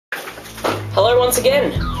Hello once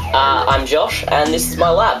again, I'm Josh and this is my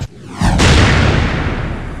lab.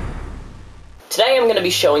 Today I'm going to be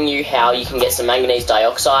showing you how you can get some manganese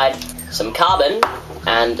dioxide, some carbon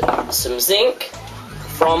and some zinc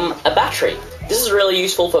from a battery. This is really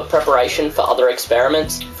useful for preparation for other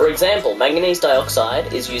experiments. For example, manganese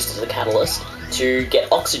dioxide is used as a catalyst to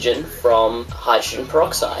get oxygen from hydrogen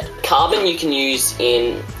peroxide. Carbon you can use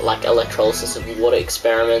in like electrolysis of water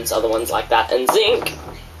experiments, other ones like that, and zinc,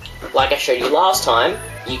 like I showed you last time,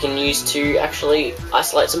 you can use to actually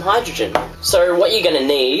isolate some hydrogen. So what you're going to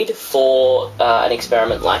need for an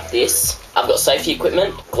experiment like this, I've got safety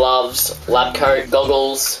equipment, gloves, lab coat,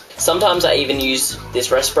 goggles. Sometimes I even use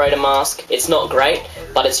this respirator mask. It's not great,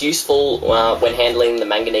 but it's useful when handling the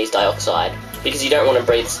manganese dioxide because you don't want to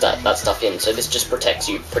breathe that stuff in, so this just protects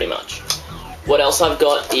you pretty much. What else I've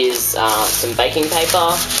got is some baking paper.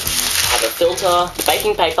 I have a filter. The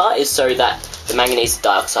baking paper is so that the manganese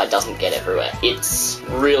dioxide doesn't get everywhere. It's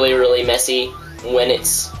really, really messy. When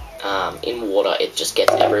it's in water, it just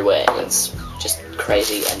gets everywhere. It's just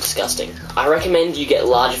crazy and disgusting. I recommend you get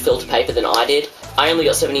larger filter paper than I did. I only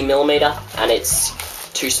got 70mm and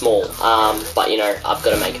it's too small, but you know, I've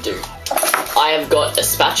got to make it do. I have got a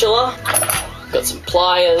spatula, got some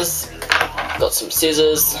pliers, got some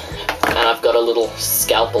scissors, and I've got a little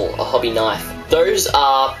scalpel, a hobby knife. Those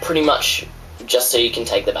are pretty much just so you can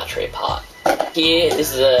take the battery apart. Here,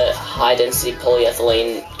 this is a high density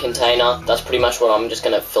polyethylene container. That's pretty much what I'm just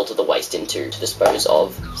going to filter the waste into to dispose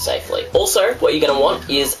of safely. Also, what you're going to want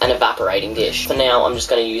is an evaporating dish. For now, I'm just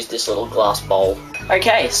going to use this little glass bowl.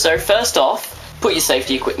 Okay, so first off, put your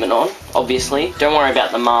safety equipment on, obviously. Don't worry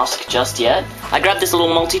about the mask just yet. I grabbed this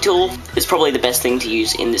little multi-tool. It's probably the best thing to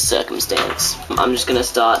use in this circumstance. I'm just going to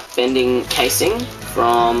start bending casing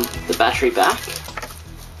from the battery back.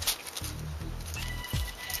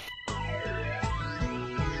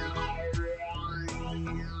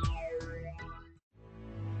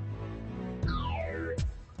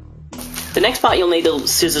 The next part you'll need the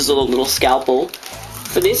scissors or the little scalpel.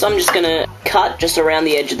 For this I'm just going to cut just around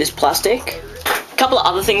the edge of this plastic. A couple of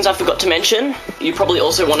other things I forgot to mention. You probably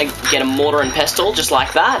also want to get a mortar and pestle just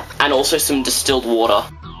like that, and also some distilled water.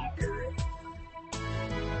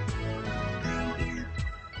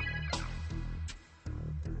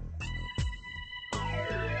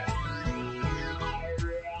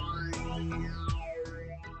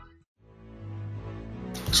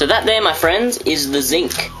 So that there, my friends, is the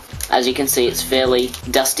zinc. As you can see, it's fairly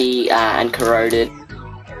dusty and corroded.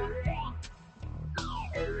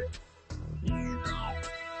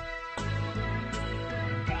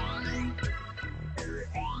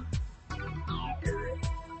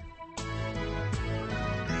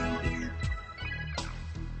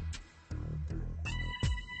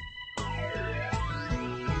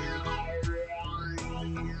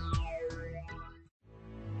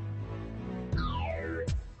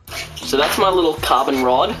 So that's my little carbon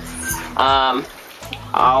rod.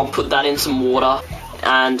 I'll put that in some water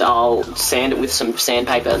and I'll sand it with some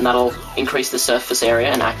sandpaper, and that'll increase the surface area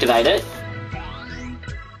and activate it.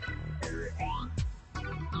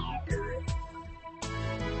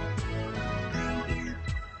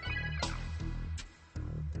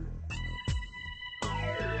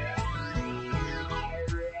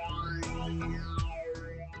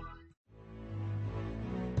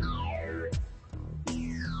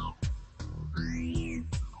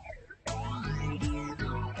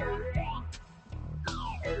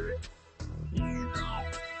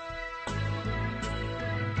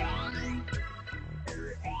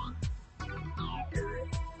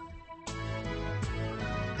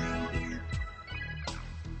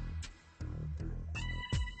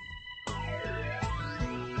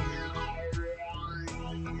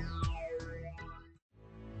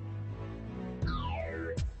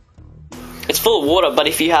 It's full of water, but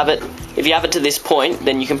if you have it to this point,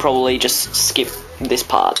 then you can probably just skip this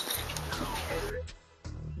part.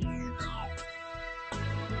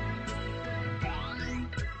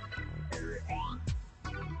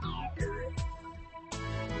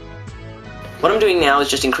 What I'm doing now is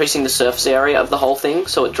just increasing the surface area of the whole thing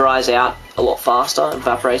so it dries out a lot faster,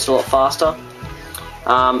 evaporates a lot faster.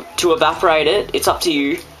 To evaporate it, it's up to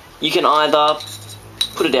you. You can either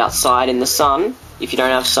put it outside in the sun. If you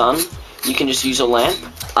don't have sun, you can just use a lamp.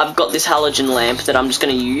 I've got this halogen lamp that I'm just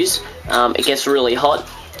going to use. It gets really hot,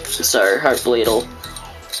 so hopefully it'll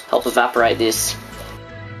help evaporate this.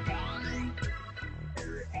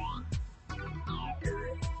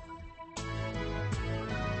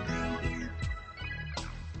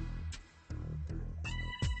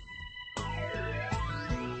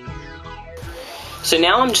 So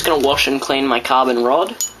now I'm just going to wash and clean my carbon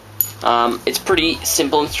rod. It's pretty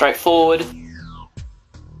simple and straightforward.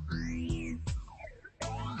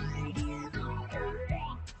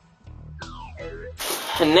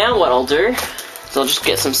 And now what I'll do is I'll just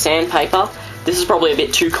get some sandpaper. This is probably a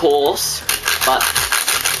bit too coarse, but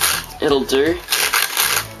it'll do.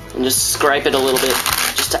 And just scrape it a little bit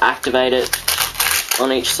just to activate it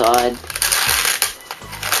on each side.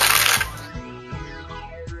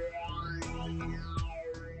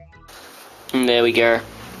 And there we go.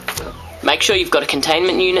 Make sure you've got a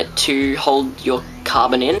containment unit to hold your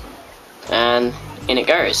carbon in, and in it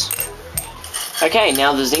goes. Okay,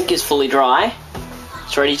 now the zinc is fully dry.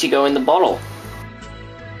 It's ready to go in the bottle.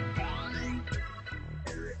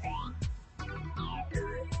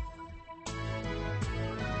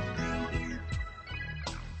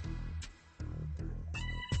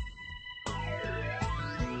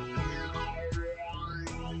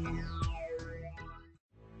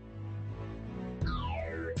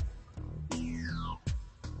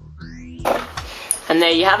 And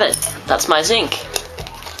there you have it. That's my zinc.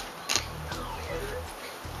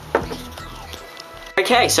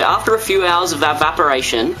 Okay, so after a few hours of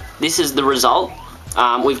evaporation, this is the result.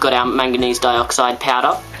 We've got our manganese dioxide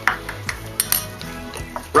powder.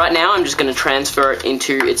 Right now I'm just going to transfer it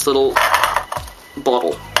into its little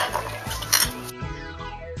bottle.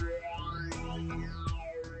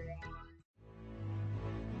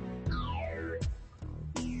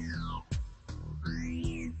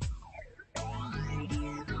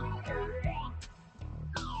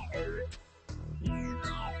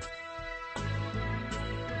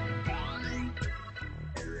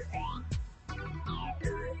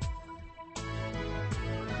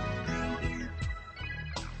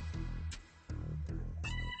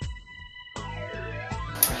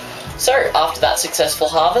 So, after that successful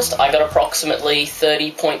harvest, I got approximately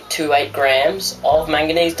 30.28 grams of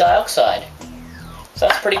manganese dioxide. So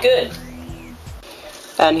that's pretty good.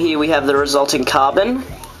 And here we have the resulting carbon,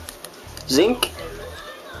 zinc,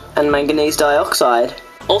 and manganese dioxide.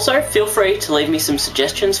 Also, feel free to leave me some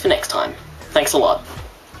suggestions for next time. Thanks a lot.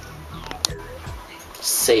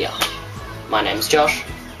 See ya. My name's Josh,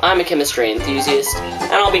 I'm a chemistry enthusiast,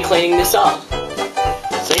 and I'll be cleaning this up.